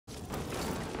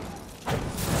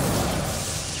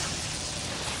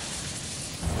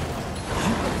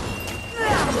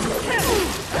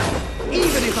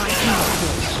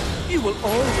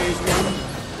always wonder,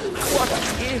 what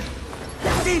if?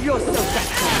 Save yourself that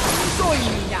time. Join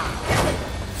me now.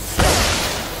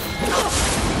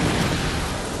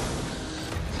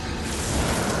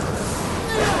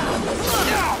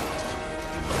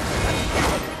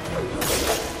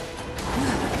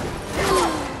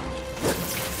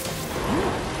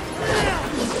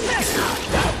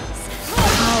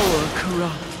 Power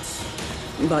corrupts,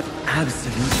 but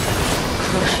absolute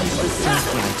crushes the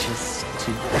self-righteous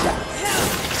to death.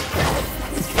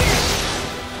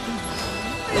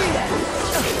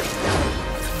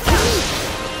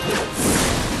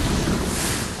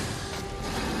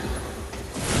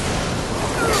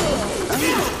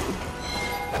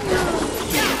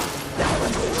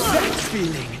 That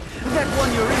feeling, that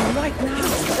one you're in right now,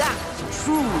 that's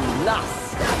true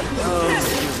lust. Oh, it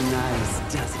feels nice,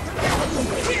 doesn't it?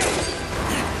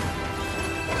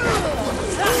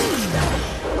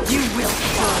 You will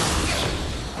fall.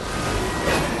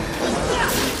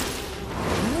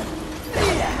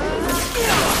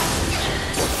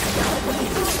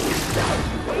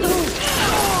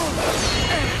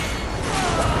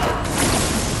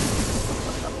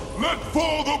 Let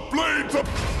fall the blades of...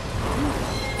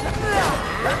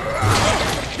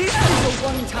 This is a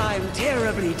one-time,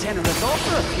 terribly generous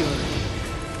offer of Fury.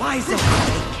 Why so take it?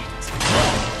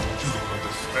 You don't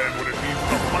understand what it means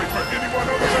to fight for anyone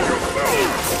other than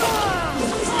yourself!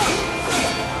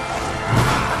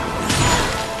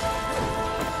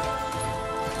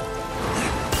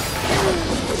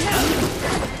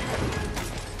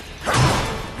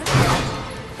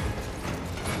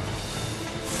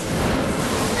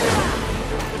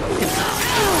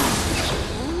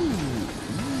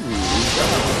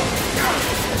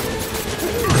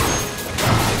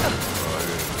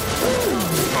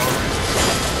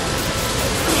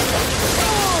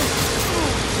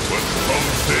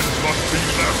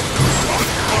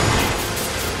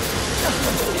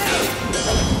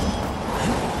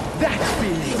 That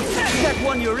feeling, that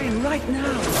one you're in right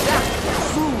now,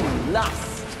 that's true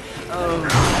lust. Oh,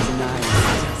 that's nice.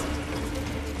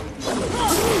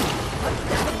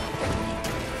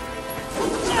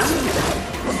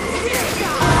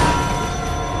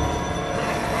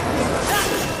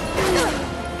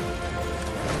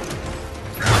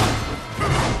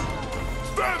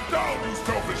 Stand down, you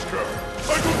selfish cur!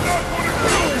 I do not want to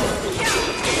kill you!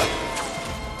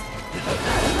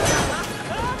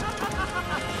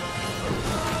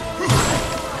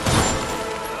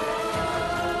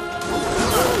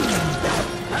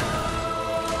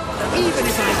 Even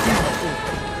if I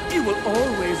do, you will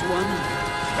always wonder,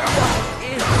 what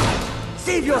if?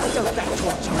 Save yourself that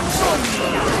torture. Join me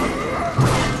now.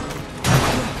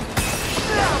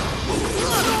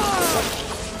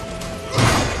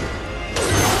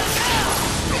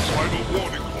 Your final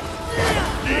warning call.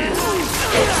 Evil!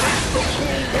 Face the full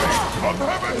weight of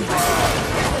heaven's wrath!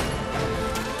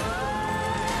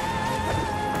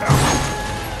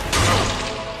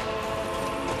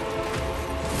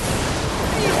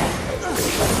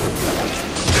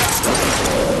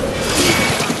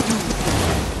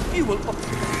 You will...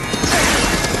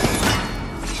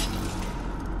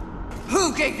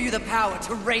 Who gave you the power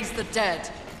to raise the dead?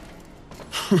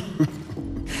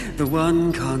 The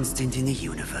one constant in the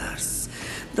universe.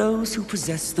 Those who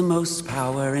possess the most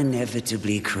power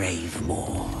inevitably crave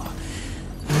more.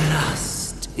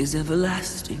 Lust is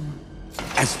everlasting.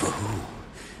 As for who,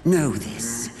 know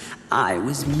this. I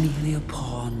was merely a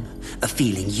pawn. A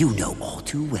feeling you know all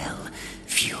too well.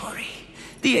 Fury.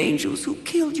 The angels who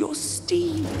killed your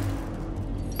steed.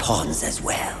 Pawns as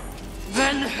well.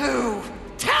 Then who?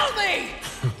 Tell me!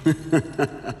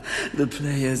 The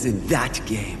players in that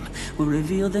game will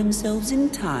reveal themselves in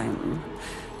time.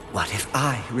 What if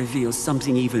I reveal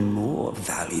something even more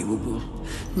valuable?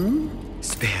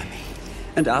 Spare me,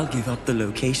 and I'll give up the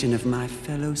location of my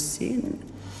fellow sin.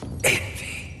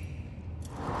 Envy.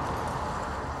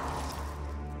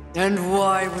 And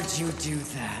why would you do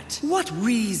that? What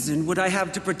reason would I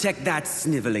have to protect that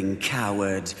sniveling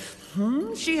coward?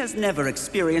 She has never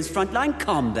experienced frontline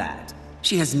combat.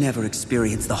 She has never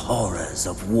experienced the horrors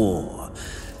of war.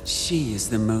 She is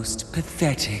the most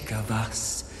pathetic of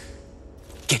us.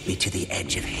 Get me to the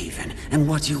edge of Haven, and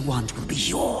what you want will be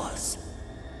yours.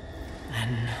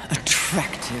 An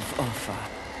attractive offer.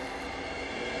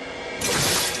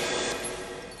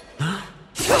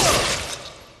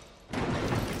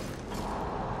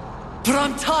 But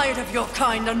I'm tired of your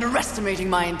kind underestimating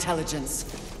my intelligence.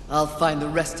 I'll find the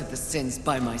rest of the sins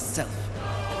by myself.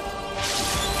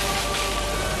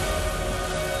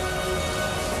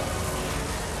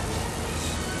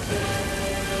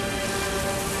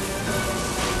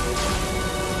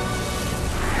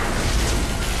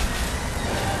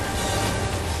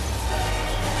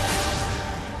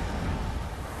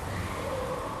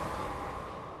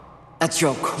 At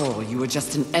your core, you were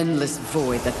just an endless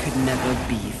void that could never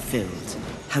be filled.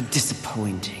 How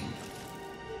disappointing.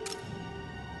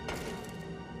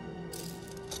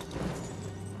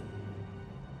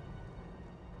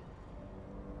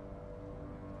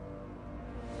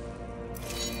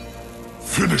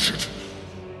 Finish it.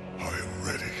 I am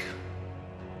ready.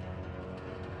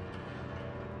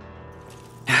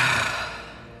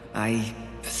 I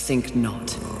think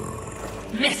not.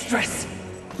 Mistress!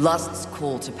 Lust's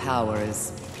call to power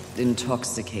is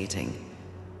intoxicating.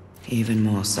 Even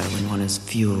more so when one is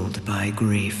fueled by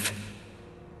grief.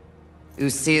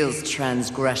 Usil's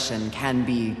transgression can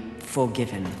be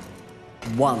forgiven.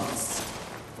 Once.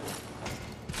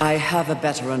 I have a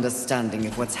better understanding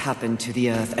of what's happened to the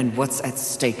Earth and what's at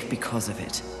stake because of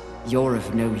it. You're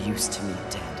of no use to me,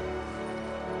 Dead.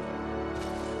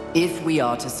 If we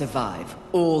are to survive,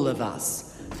 all of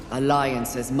us,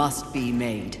 alliances must be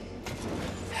made.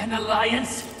 An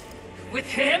alliance? With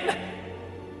him?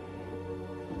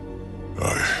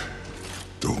 I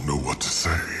don't know what to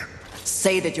say.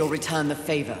 Say that you'll return the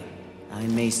favor. I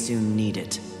may soon need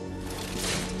it.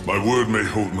 My word may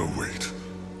hold no weight,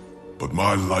 but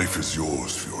my life is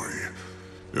yours, Fury.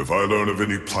 If I learn of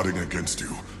any plotting against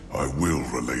you, I will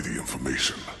relay the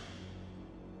information.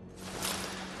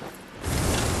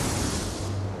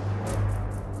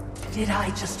 Did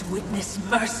I just witness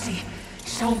mercy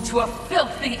shown to a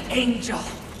filthy angel?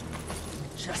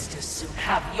 Just as soon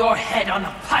have your head on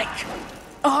a pike.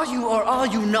 Are you or are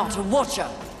you not a Watcher?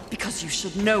 Because you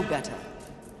should know better.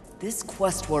 This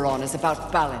quest we're on is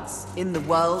about balance, in the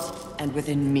world and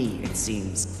within me, it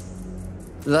seems.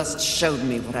 Lust showed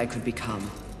me what I could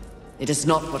become. It is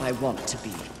not what I want to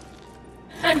be.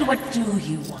 And what do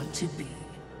you want to be?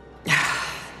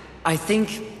 I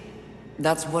think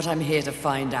that's what I'm here to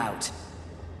find out.